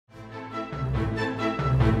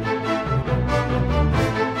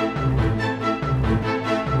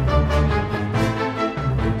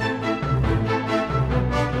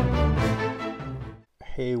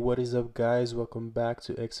What is up, guys? Welcome back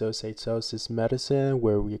to Exocytosis Medicine,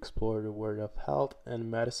 where we explore the world of health and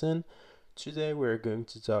medicine. Today we're going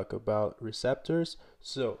to talk about receptors.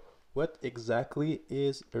 So, what exactly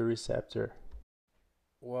is a receptor?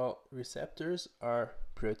 Well, receptors are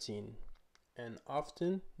protein, and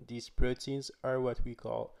often these proteins are what we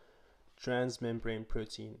call transmembrane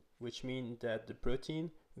protein, which means that the protein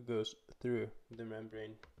goes through the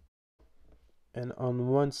membrane. And on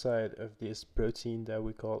one side of this protein that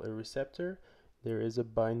we call a receptor, there is a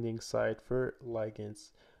binding site for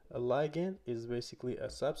ligands. A ligand is basically a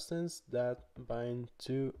substance that binds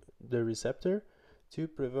to the receptor to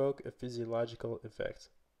provoke a physiological effect.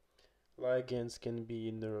 Ligands can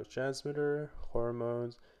be neurotransmitter,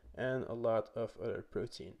 hormones, and a lot of other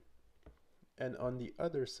protein. And on the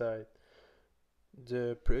other side,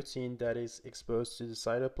 the protein that is exposed to the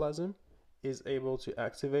cytoplasm is able to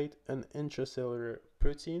activate an intracellular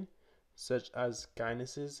protein such as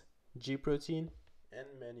kinases, G protein, and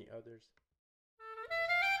many others.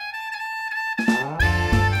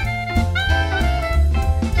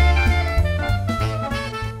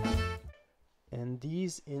 And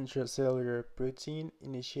these intracellular protein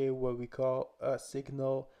initiate what we call a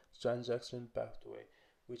signal transduction pathway,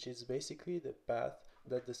 which is basically the path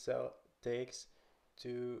that the cell takes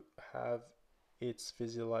to have its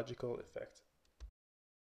physiological effect.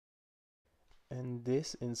 And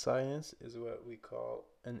this in science is what we call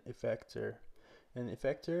an effector. An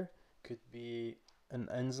effector could be an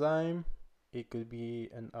enzyme, it could be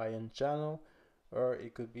an ion channel, or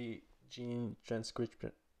it could be gene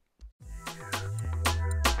transcription.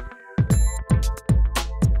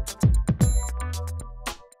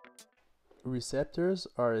 Receptors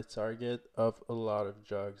are a target of a lot of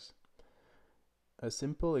drugs. A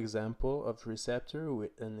simple example of receptor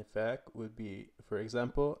with an effect would be, for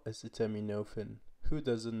example, acetaminophen. Who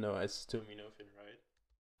doesn't know acetaminophen, right?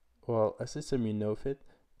 Well, acetaminophen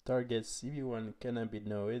targets CB1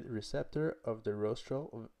 cannabinoid receptor of the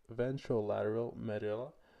rostral ventrolateral medulla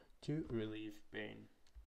to relieve pain.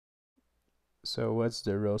 So what's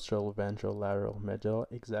the rostral ventrolateral medulla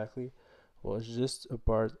exactly? Well, it's just a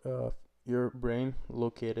part of your brain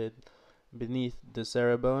located beneath the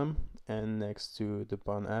cerebellum and next to the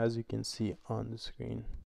bone, as you can see on the screen.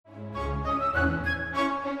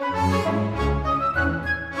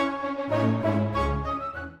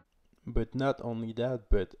 But not only that,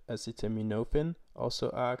 but acetaminophen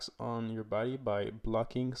also acts on your body by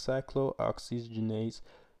blocking cyclooxygenase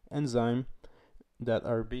enzyme that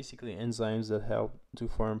are basically enzymes that help to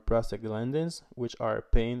form prostaglandins, which are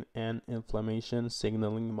pain and inflammation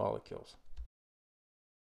signaling molecules.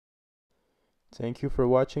 Thank you for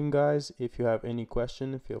watching, guys. If you have any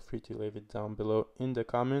question, feel free to leave it down below in the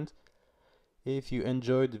comment. If you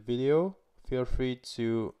enjoyed the video, feel free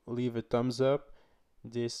to leave a thumbs up.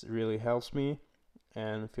 This really helps me,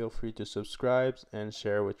 and feel free to subscribe and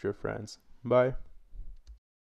share with your friends. Bye.